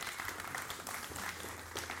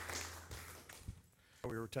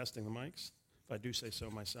testing the mics, if I do say so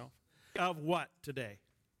myself. Of what today?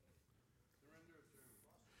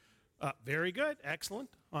 Very good. Excellent.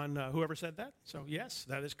 On whoever said that. So, yes,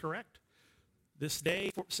 that is correct. This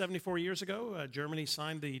day, 74 years ago, Germany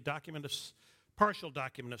signed the partial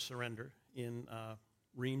document of surrender in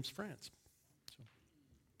Reims, France. So.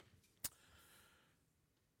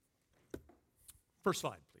 First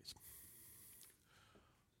slide, please.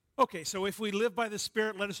 Okay, so if we live by the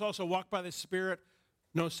Spirit, let us also walk by the Spirit.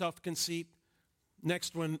 No self-conceit.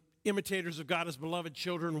 Next one, imitators of God as beloved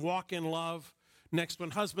children, walk in love. Next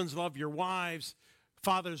one, husbands, love your wives.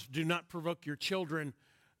 Fathers, do not provoke your children.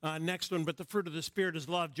 Next one, but the fruit of the Spirit is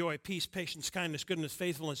love, joy, peace, patience, kindness, goodness,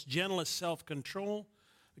 faithfulness, gentleness, self-control.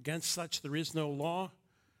 Against such there is no law.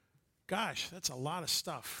 Gosh, that's a lot of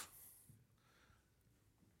stuff.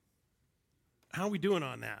 How are we doing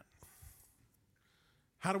on that?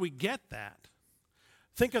 How do we get that?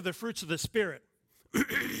 Think of the fruits of the Spirit.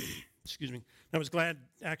 Excuse me. I was glad,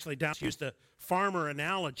 actually, Dallas used a farmer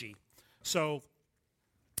analogy. So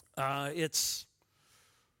it's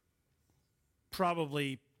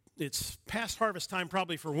past harvest time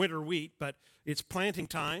probably for winter wheat, but it's planting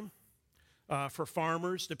time for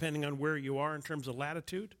farmers, depending on where you are in terms of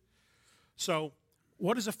latitude. So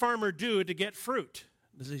what does a farmer do to get fruit?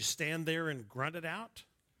 Does he stand there and grunt it out?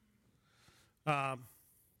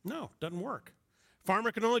 No, doesn't work.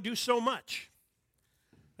 Farmer can only do so much.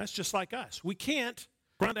 That's just like us. We can't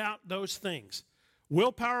grunt out those things.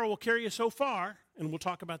 Willpower will carry you so far, and we'll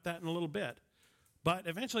talk about that in a little bit. But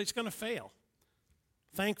eventually it's going to fail.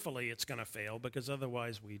 Thankfully it's going to fail, because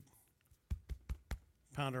otherwise we'd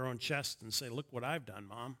pound our own chest and say, look what I've done,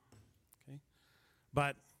 Mom. Okay?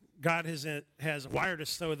 But God has wired us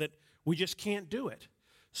so that we just can't do it.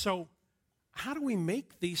 So how do we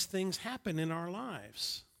make these things happen in our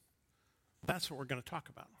lives? That's what we're going to talk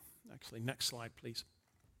about. Actually, next slide, please.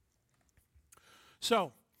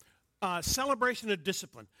 So, celebration of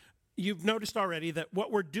discipline. You've noticed already that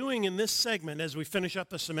what we're doing in this segment as we finish up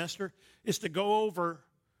the semester is to go over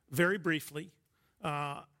very briefly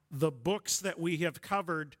the books that we have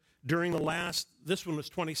covered during this one was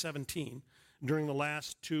 2017, during the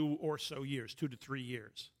last 2 or so years, 2 to 3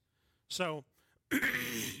 years. So,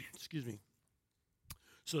 excuse me.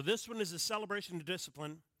 So this one is a celebration of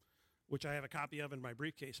discipline, which I have a copy of in my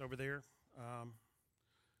briefcase over there.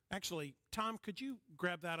 Actually, Tom, could you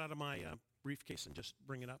grab that out of my briefcase and just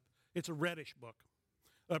bring it up? It's a reddish book.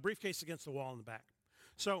 A briefcase against the wall in the back.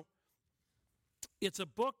 So it's a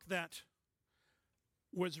book that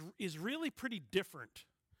is really pretty different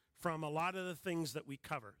from a lot of the things that we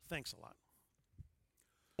cover. Thanks a lot.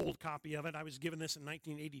 Old copy of it. I was given this in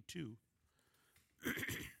 1982.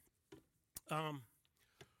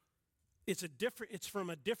 It's from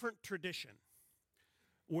a different tradition.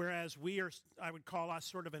 Whereas I would call us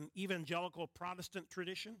sort of an evangelical Protestant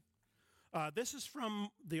tradition. This is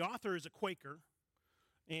the author is a Quaker,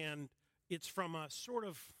 and it's from a sort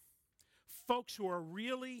of folks who are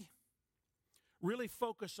really, really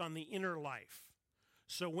focused on the inner life.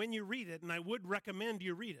 So when you read it, and I would recommend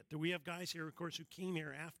you read it. We have guys here, of course, who came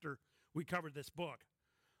here after we covered this book.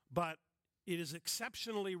 But it is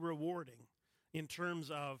exceptionally rewarding in terms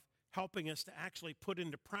of helping us to actually put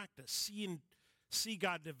into practice, see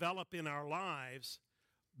God develop in our lives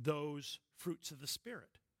those fruits of the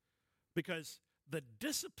Spirit. Because the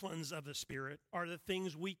disciplines of the Spirit are the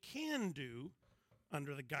things we can do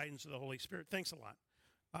under the guidance of the Holy Spirit. Thanks a lot.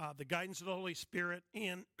 The guidance of the Holy Spirit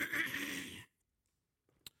and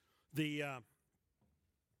and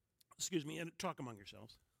talk among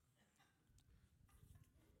yourselves.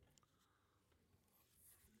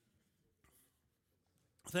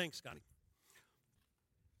 Thanks, Scotty.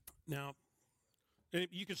 Now,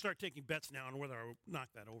 you can start taking bets now on whether I knock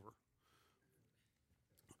that over.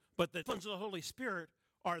 But the disciplines of the Holy Spirit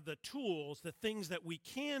are the tools, the things that we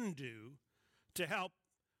can do to help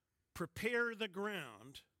prepare the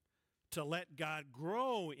ground to let God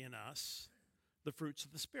grow in us the fruits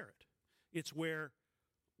of the Spirit. It's where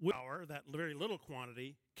power, that very little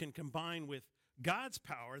quantity, can combine with God's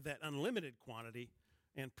power, that unlimited quantity,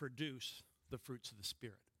 and produce the fruits of the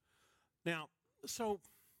Spirit. Now, so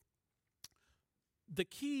the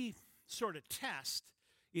key sort of test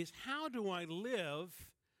is, how do I live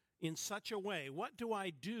in such a way? What do I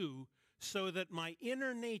do so that my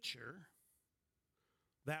inner nature,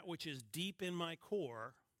 that which is deep in my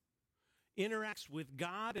core, interacts with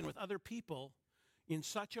God and with other people in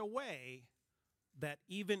such a way that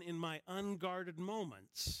even in my unguarded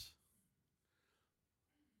moments,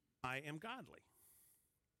 I am godly?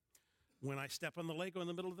 When I step on the Lego in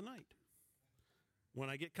the middle of the night, when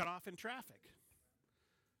I get cut off in traffic,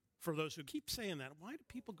 For those who keep saying that, why do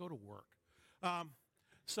people go to work?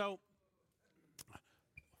 So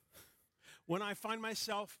when I find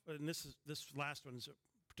myself, and this last one is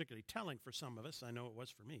particularly telling for some of us, I know it was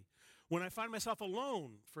for me, when I find myself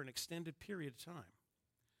alone for an extended period of time,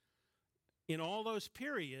 in all those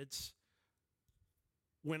periods,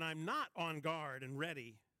 when I'm not on guard and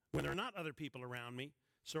ready, when there are not other people around me,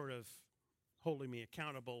 sort of holding me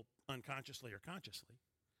accountable unconsciously or consciously.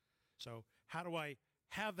 So how do I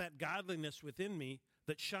have that godliness within me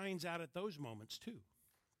that shines out at those moments too?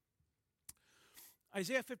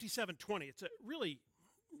 Isaiah 57:20, it's a really,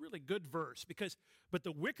 really good verse because, but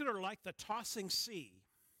the wicked are like the tossing sea,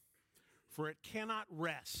 for it cannot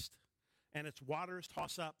rest, and its waters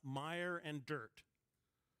toss up mire and dirt.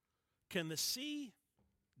 Can the sea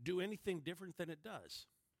do anything different than it does?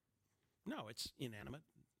 No, it's inanimate.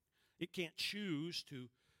 It can't choose to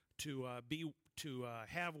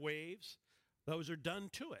have waves. Those are done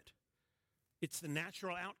to it. It's the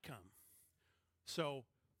natural outcome. So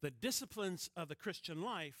the disciplines of the Christian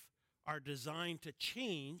life are designed to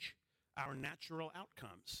change our natural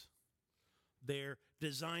outcomes. They're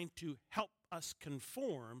designed to help us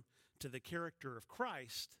conform to the character of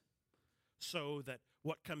Christ so that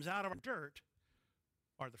what comes out of our dirt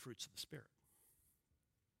are the fruits of the Spirit.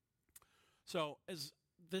 So as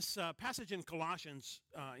this passage in Colossians,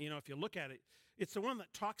 if you look at it, it's the one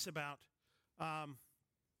that talks about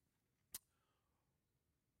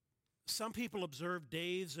some people observe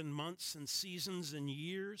days and months and seasons and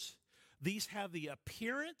years. These have the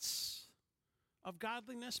appearance of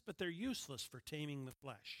godliness, but they're useless for taming the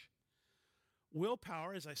flesh.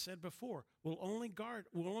 Willpower, as I said before, will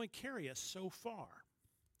only carry us so far.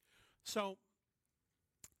 So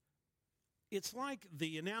it's like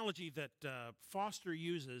the analogy that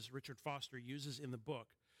Richard Foster uses in the book,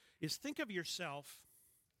 is think of yourself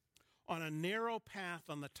on a narrow path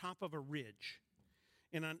on the top of a ridge,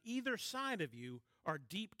 and on either side of you are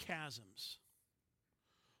deep chasms.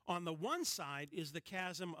 On the one side is the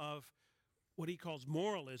chasm of what he calls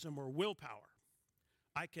moralism or willpower.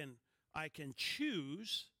 I can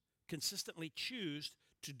consistently choose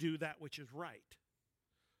to do that which is right,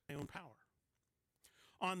 my own power.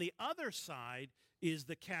 On the other side is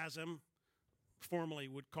the chasm formerly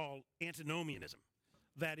would call antinomianism.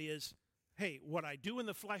 That is, hey, what I do in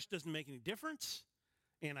the flesh doesn't make any difference,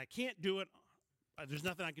 and I can't do it. There's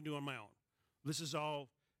nothing I can do on my own. This is all,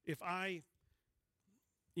 if I,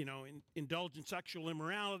 indulge in sexual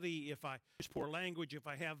immorality, if I use poor language, if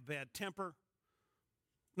I have bad temper,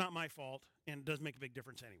 not my fault, and it doesn't make a big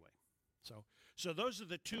difference anyway. So those are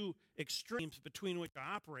the two extremes between which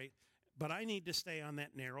I operate, but I need to stay on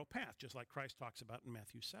that narrow path, just like Christ talks about in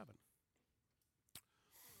Matthew 7.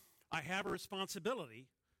 I have a responsibility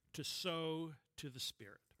to sow to the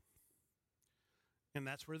Spirit. And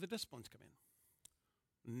that's where the disciplines come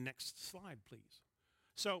in. Next slide, please.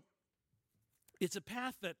 So it's a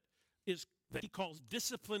path that he calls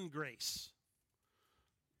disciplined grace.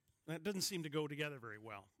 That doesn't seem to go together very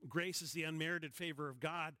well. Grace is the unmerited favor of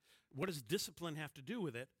God. What does discipline have to do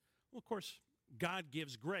with it? Well, of course, God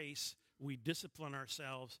gives grace. We discipline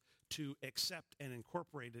ourselves to accept and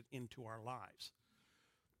incorporate it into our lives.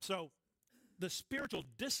 So the spiritual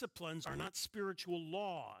disciplines are not spiritual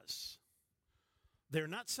laws. They're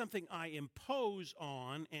not something I impose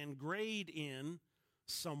on and grade in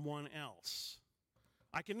someone else.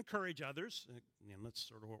 I can encourage others, and that's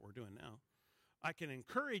sort of what we're doing now. I can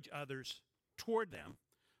encourage others toward them,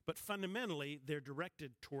 but fundamentally they're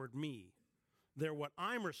directed toward me. They're what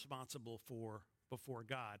I'm responsible for before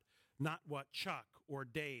God, not what Chuck or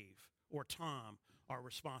Dave or Tom are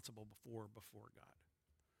responsible before God.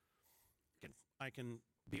 I can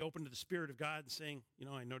be open to the Spirit of God and saying,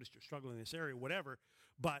 I noticed you're struggling in this area, whatever,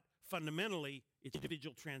 but fundamentally it's an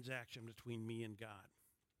individual transaction between me and God.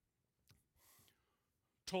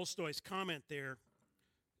 Tolstoy's comment there,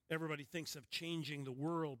 everybody thinks of changing the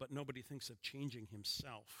world, but nobody thinks of changing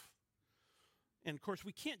himself. And of course,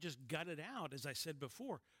 we can't just gut it out, as I said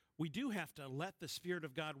before. We do have to let the Spirit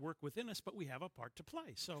of God work within us, but we have a part to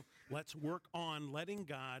play. So let's work on letting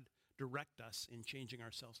God direct us in changing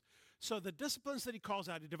ourselves. So the disciplines that he calls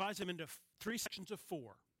out, he divides them into three sections of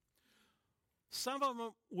 4. Some of them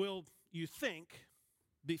will, you think,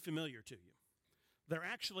 be familiar to you. They're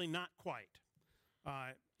actually not quite.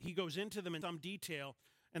 He goes into them in some detail,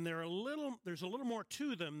 and there's a little more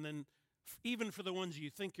to them than, even for the ones you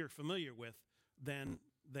think you're familiar with, than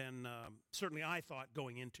certainly I thought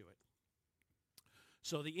going into it.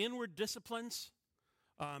 So the inward disciplines,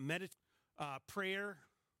 prayer,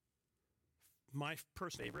 my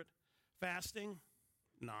personal favorite, fasting,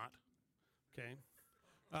 not, okay.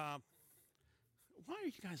 Why are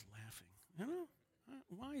you guys laughing? You know,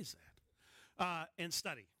 why is that? And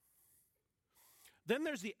study. Then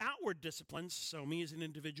there's the outward disciplines, so me as an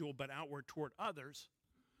individual, but outward toward others.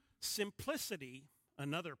 Simplicity,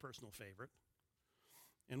 another personal favorite.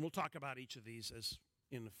 And we'll talk about each of these as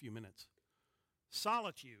in a few minutes.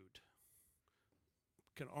 Solitude.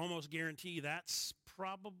 Can almost guarantee that's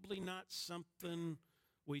probably not something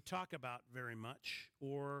we talk about very much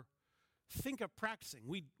or think of practicing.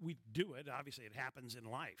 We do it. Obviously, it happens in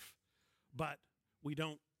life. But we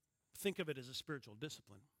don't think of it as a spiritual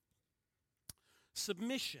discipline.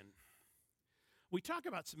 Submission. We talk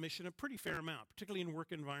about submission a pretty fair amount, particularly in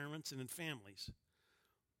work environments and in families.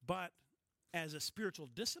 But as a spiritual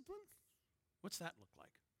discipline, what's that look like?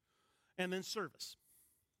 And then service.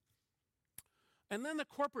 And then the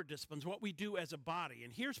corporate disciplines, what we do as a body.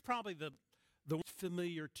 And here's probably the one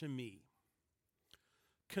familiar to me.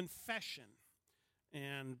 Confession.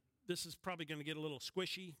 And this is probably going to get a little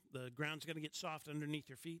squishy. The ground's going to get soft underneath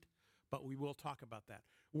your feet. But we will talk about that.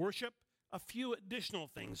 Worship. A few additional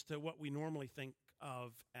things to what we normally think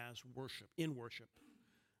of as worship, in worship.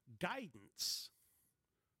 Guidance.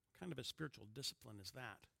 What kind of a spiritual discipline is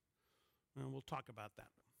that? And we'll talk about that.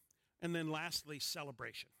 And then lastly,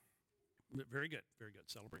 celebration. Very good, very good.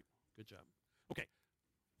 Celebrate. Good job. Okay,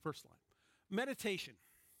 first line. Meditation.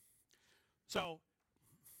 So,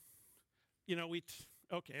 you know,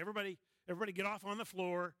 okay, everybody get off on the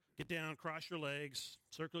floor, get down, cross your legs,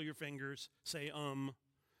 circle your fingers, say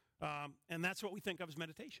and that's what we think of as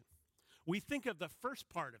meditation. We think of the first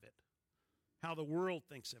part of it, how the world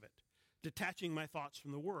thinks of it, detaching my thoughts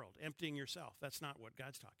from the world, emptying yourself. That's not what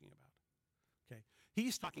God's talking about. Okay,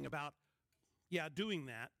 He's talking about, doing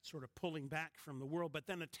that, sort of pulling back from the world, but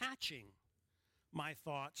then attaching my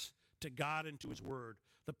thoughts to God and to His Word.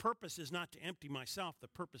 The purpose is not to empty myself. The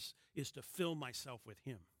purpose is to fill myself with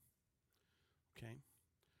Him. Okay,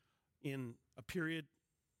 in a period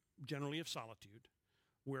generally of solitude,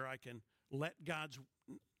 where I can let God's,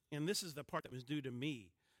 and this is the part that was due to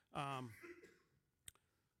me.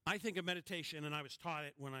 I think of meditation, and I was taught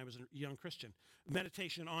it when I was a young Christian,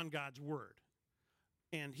 meditation on God's Word.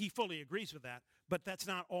 And he fully agrees with that, but that's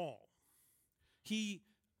not all. He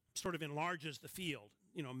sort of enlarges the field,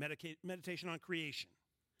 you know, meditation on creation,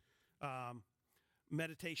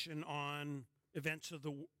 meditation on events of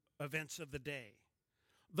the day,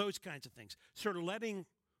 those kinds of things. Sort of letting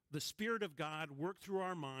the Spirit of God work through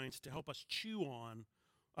our minds to help us chew on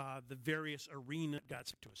the various arenas God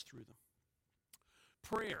sent to us through them.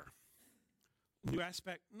 Prayer, new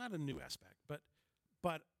aspect, not a new aspect, but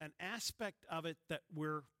an aspect of it that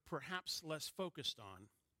we're perhaps less focused on.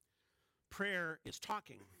 Prayer is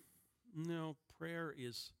talking. No, prayer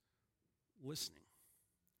is listening.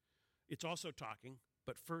 It's also talking,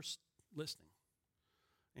 but first listening.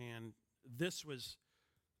 And this was,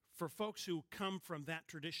 for folks who come from that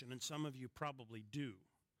tradition, and some of you probably do,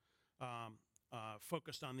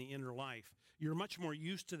 focused on the inner life, you're much more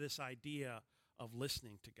used to this idea of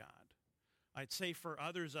listening to God. I'd say for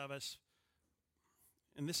others of us,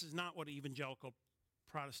 and this is not what evangelical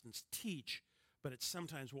Protestants teach, but it's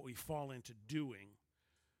sometimes what we fall into doing.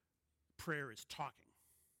 Prayer is talking.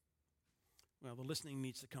 Well, the listening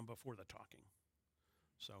needs to come before the talking.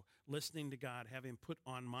 So listening to God, have Him put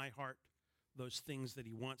on my heart those things that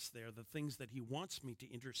He wants there, the things that He wants me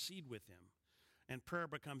to intercede with Him. And prayer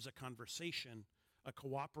becomes a conversation, a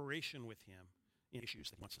cooperation with Him in issues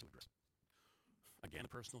that He wants to address. Again, a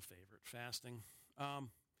personal favorite, fasting.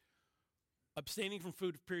 Abstaining from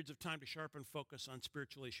food for periods of time to sharpen focus on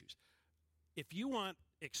spiritual issues. If you want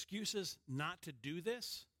excuses not to do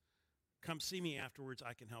this, come see me afterwards.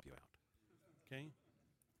 I can help you out. Okay?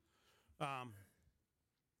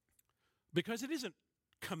 Because it isn't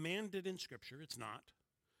commanded in Scripture. It's not.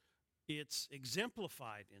 It's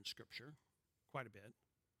exemplified in Scripture quite a bit.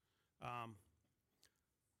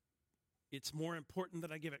 It's more important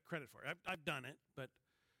that I give it credit for. I've done it, but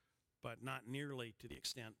not nearly to the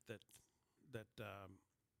extent that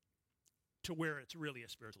to where it's really a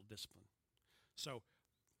spiritual discipline. So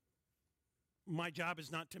my job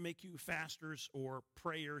is not to make you fasters or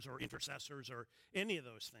prayers or intercessors or any of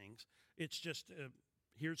those things. It's just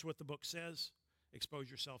here's what the book says.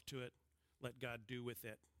 Expose yourself to it. Let God do with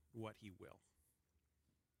it what He will.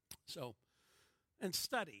 So, and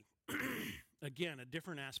study. Again, a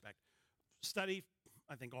different aspect. Study,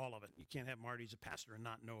 I think all of it. You can't have Marty as a pastor and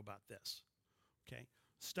not know about this. Okay?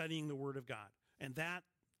 Studying the Word of God. And that,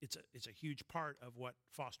 it's a huge part of what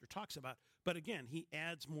Foster talks about. But again, he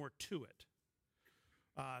adds more to it.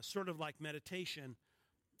 Sort of like meditation,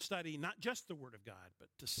 study not just the Word of God, but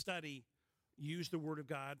to study, use the Word of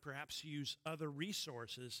God, perhaps use other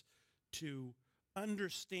resources to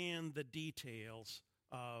understand the details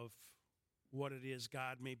of what it is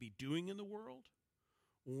God may be doing in the world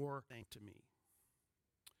or thank to me.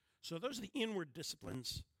 So those are the inward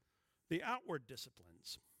disciplines. The outward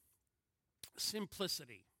disciplines.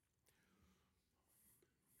 Simplicity.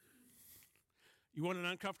 You want an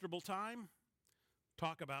uncomfortable time?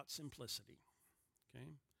 Talk about simplicity. Okay?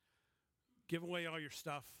 Give away all your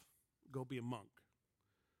stuff. Go be a monk.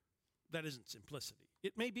 That isn't simplicity.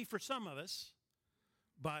 It may be for some of us,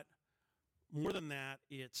 but more than that,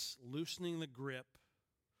 it's loosening the grip,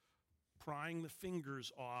 prying the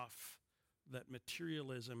fingers off that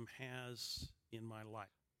materialism has in my life.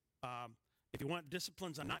 If you want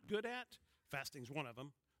disciplines I'm not good at, fasting's one of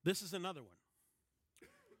them. This is another one.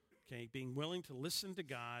 Okay, being willing to listen to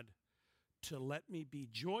God, to let me be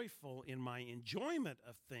joyful in my enjoyment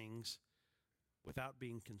of things without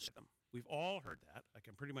being consumed. We've all heard that. I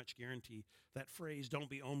can pretty much guarantee that phrase, don't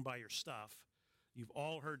be owned by your stuff. You've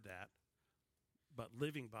all heard that. But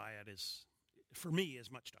living by it is, for me,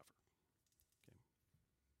 is much tougher. Okay.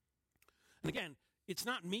 And again, it's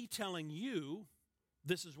not me telling you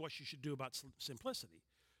this is what you should do about simplicity.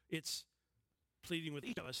 It's pleading with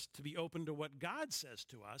each of us to be open to what God says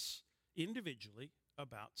to us individually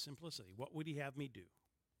about simplicity. What would he have me do?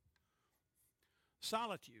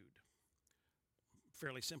 Solitude.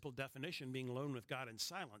 Fairly simple definition, being alone with God in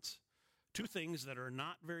silence. Two things that are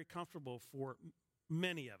not very comfortable for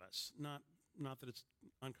many of us. Not that it's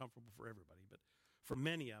uncomfortable for everybody, but for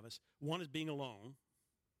many of us. One is being alone.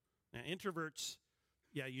 Now, introverts,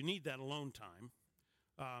 yeah, you need that alone time.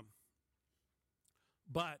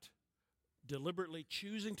 But deliberately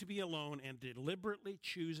choosing to be alone and deliberately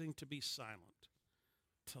choosing to be silent,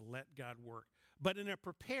 to let God work, but in a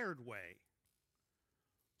prepared way,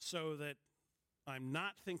 so that I'm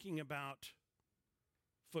not thinking about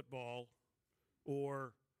football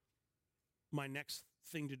or my next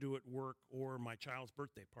thing to do at work or my child's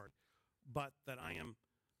birthday party, but that I am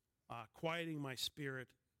quieting my spirit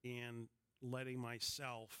and letting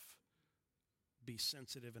myself be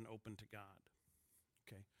sensitive and open to God.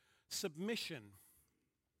 Okay. Submission.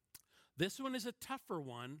 This one is a tougher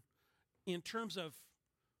one in terms of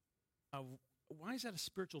why is that a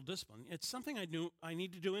spiritual discipline? It's something I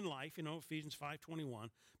need to do in life, Ephesians 5:21,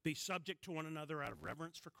 be subject to one another out of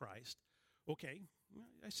reverence for Christ. Okay,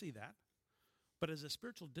 I see that. But as a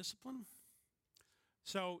spiritual discipline,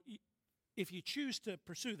 so if you choose to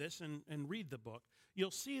pursue this and read the book, you'll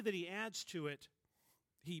see that he adds to it,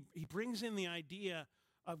 he brings in the idea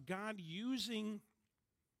of God using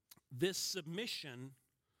this submission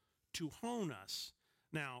to hone us.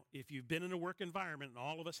 Now, if you've been in a work environment, and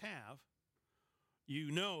all of us have, you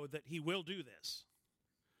know that he will do this.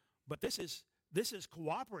 But this is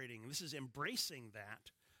cooperating. This is embracing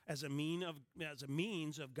that as a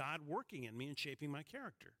means of God working in me and shaping my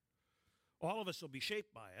character. All of us will be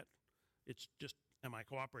shaped by it. It's just, am I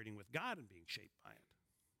cooperating with God and being shaped by it?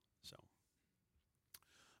 So,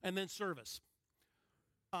 and then service.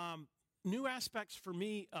 New aspects for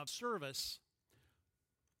me of service: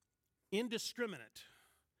 indiscriminate,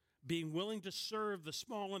 being willing to serve the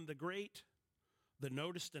small and the great, the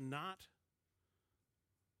noticed and not,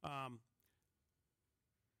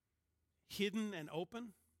 hidden and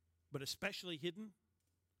open, but especially hidden,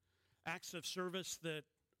 acts of service that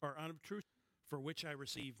are unobtrusive, for which I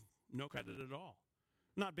receive no credit at all.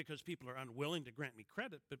 Not because people are unwilling to grant me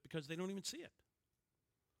credit, but because they don't even see it.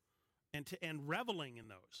 And reveling in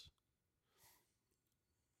those.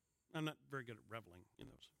 I'm not very good at reveling in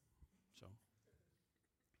those. So,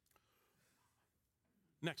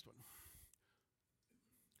 next one.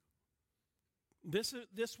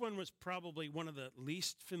 This one was probably one of the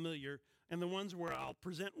least familiar, and the ones where I'll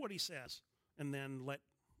present what he says and then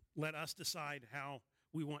let us decide how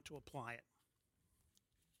we want to apply it.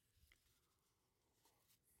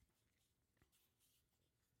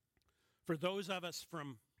 For those of us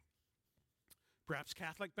from perhaps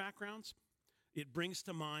Catholic backgrounds, it brings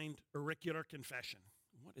to mind auricular confession.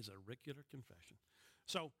 What is auricular confession?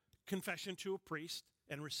 So, confession to a priest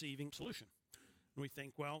and receiving absolution. And we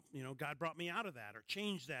think, well, God brought me out of that, or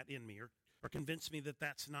changed that in me, or convinced me that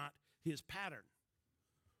that's not his pattern.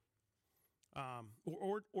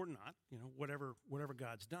 Or not, whatever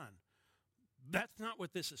God's done. That's not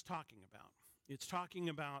what this is talking about. It's talking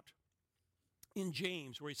about in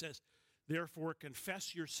James, where he says, therefore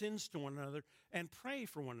confess your sins to one another and pray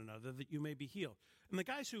for one another that you may be healed. And the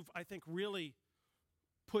guys who've, I think, really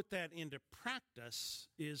put that into practice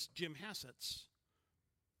is Jim Hassett's,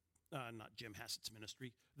 not Jim Hassett's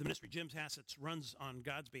ministry, the ministry Jim Hassett runs on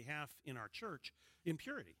God's behalf in our church, in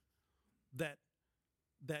Purity. That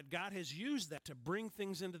that God has used that to bring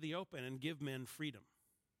things into the open and give men freedom.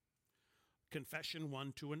 Confession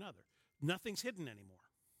one to another. Nothing's hidden anymore.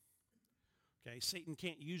 Okay, Satan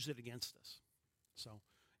can't use it against us. So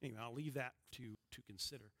anyway, I'll leave that to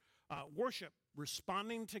consider. Worship,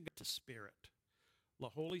 responding to God's Spirit, the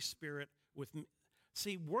Holy Spirit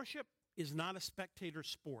See, worship is not a spectator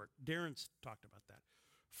sport. Darren's talked about that.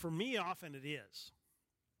 For me, often it is.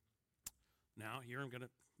 Now, here I'm going to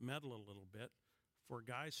meddle a little bit. For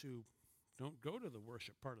guys who don't go to the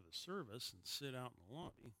worship part of the service and sit out in the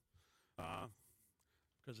lobby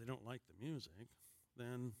because they don't like the music,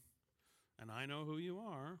 then, and I know who you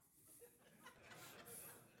are,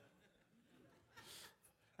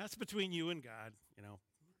 that's between you and God, you know.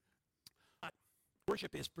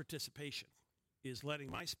 Worship is participation, is letting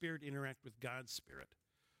my spirit interact with God's spirit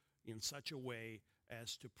in such a way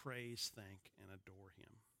as to praise, thank, and adore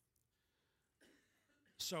him.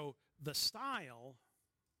 So the style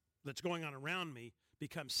that's going on around me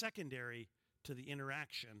becomes secondary to the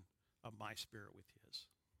interaction of my spirit with his.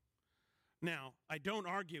 Now, I don't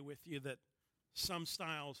argue with you that some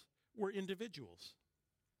styles were individuals.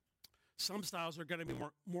 Some styles are going to be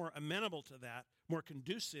more amenable to that, more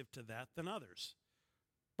conducive to that than others.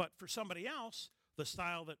 But for somebody else, the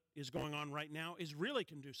style that is going on right now is really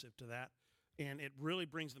conducive to that, and it really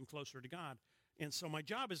brings them closer to God. And so my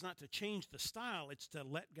job is not to change the style, it's to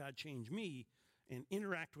let God change me and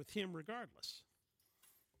interact with him regardless.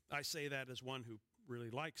 I say that as one who really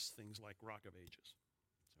likes things like Rock of Ages.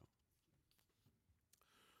 So,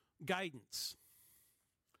 guidance.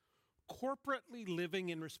 Corporately living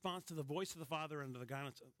in response to the voice of the Father and to the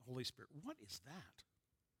guidance of the Holy Spirit. What is that?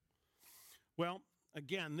 Well,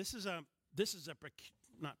 again, this is a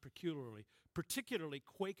particularly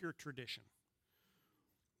Quaker tradition,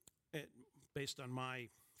 based on my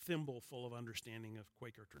thimble full of understanding of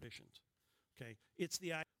Quaker traditions. Okay, it's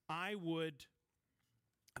the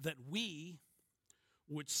that we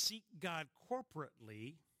would seek God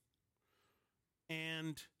corporately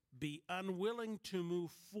and be unwilling to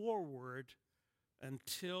move forward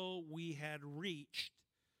until we had reached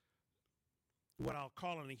what I'll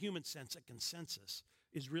call in a human sense a consensus,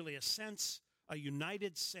 is really a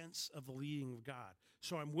united sense of the leading of God.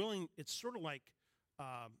 So I'm willing, it's sort of like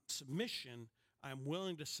submission. I'm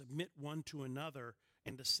willing to submit one to another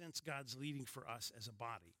and to sense God's leading for us as a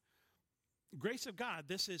body. Grace of God,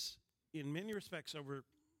 this is in many respects over,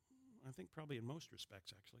 I think probably in most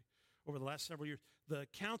respects actually, over the last several years, the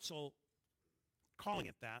council, calling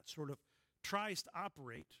it that, sort of tries to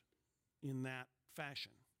operate in that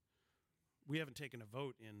fashion. We haven't taken a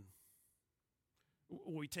vote in,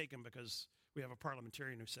 we take them because we have a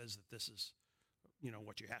parliamentarian who says that this is,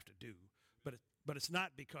 what you have to do. But it's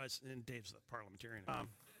not because, and Dave's the parliamentarian,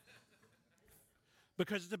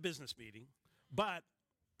 because it's a business meeting, but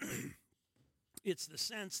it's the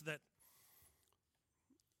sense that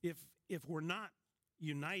if we're not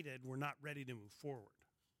united, we're not ready to move forward.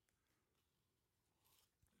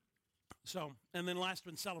 So, and then last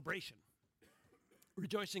one, celebration.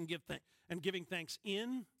 Rejoicing, and giving thanks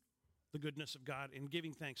in the goodness of God, and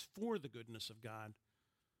giving thanks for the goodness of God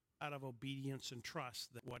out of obedience and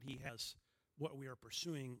trust that what we are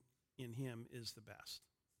pursuing in him is the best.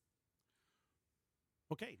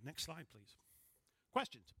 Okay, next slide, please.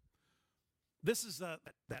 Questions? This is that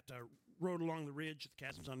road along the ridge, the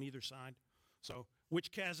chasms on either side. So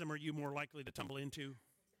which chasm are you more likely to tumble into?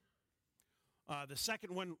 The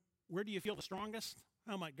second one, where do you feel the strongest?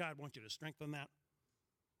 How might God want you to strengthen that?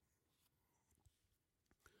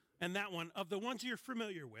 And that one, of the ones you're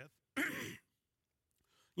familiar with,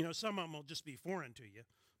 some of them will just be foreign to you,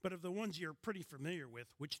 but of the ones you're pretty familiar with,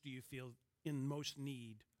 which do you feel in most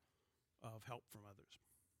need of help from others?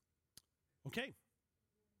 Okay,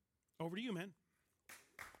 over to you, man.